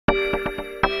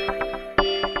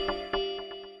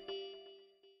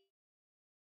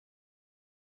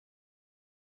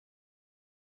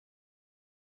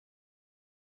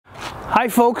Hi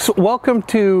folks, welcome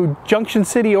to Junction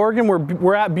City, Oregon.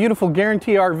 We're at beautiful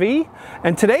Guaranty RV,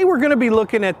 and today we're going to be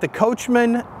looking at the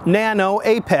Coachmen Nano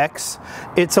Apex.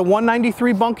 It's a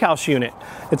 193 bunkhouse unit.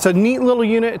 It's a neat little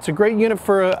unit. It's a great unit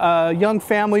for a young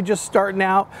family just starting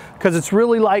out because it's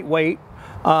really lightweight.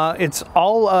 It's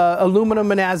all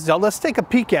aluminum and Azdel. Let's take a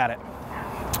peek at it.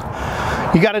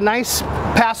 You got a nice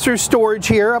pass-through storage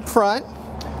here up front,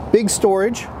 big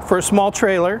storage for a small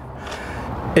trailer.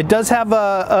 It does have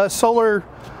a solar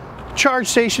charge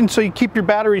station, so you keep your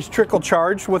batteries trickle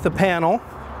charged with a panel.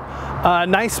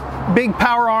 Nice big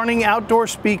power awning, outdoor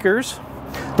speakers.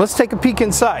 Let's take a peek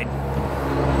inside.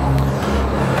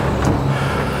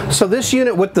 So this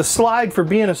unit with the slide, for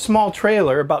being a small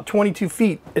trailer, about 22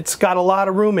 feet, it's got a lot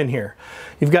of room in here.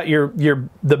 You've got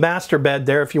the master bed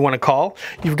there, if you want to call.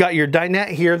 You've got your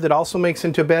dinette here that also makes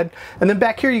into a bed. And then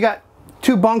back here you got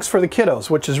 2 bunks for the kiddos,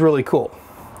 which is really cool.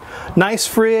 Nice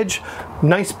fridge,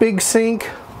 nice big sink,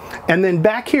 and then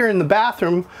back here in the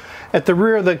bathroom at the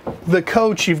rear of the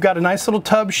coach, you've got a nice little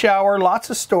tub shower, lots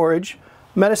of storage,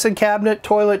 medicine cabinet,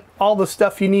 toilet, all the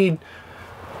stuff you need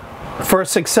for a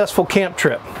successful camp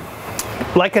trip.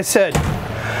 Like I said,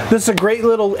 this is a great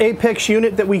little Apex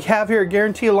unit that we have here at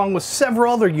Guaranty, along with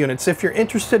several other units. If you're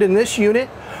interested in this unit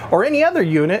or any other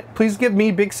unit, please give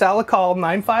me, Big Sal, a call,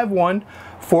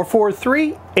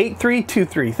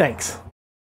 951-443-8323. Thanks.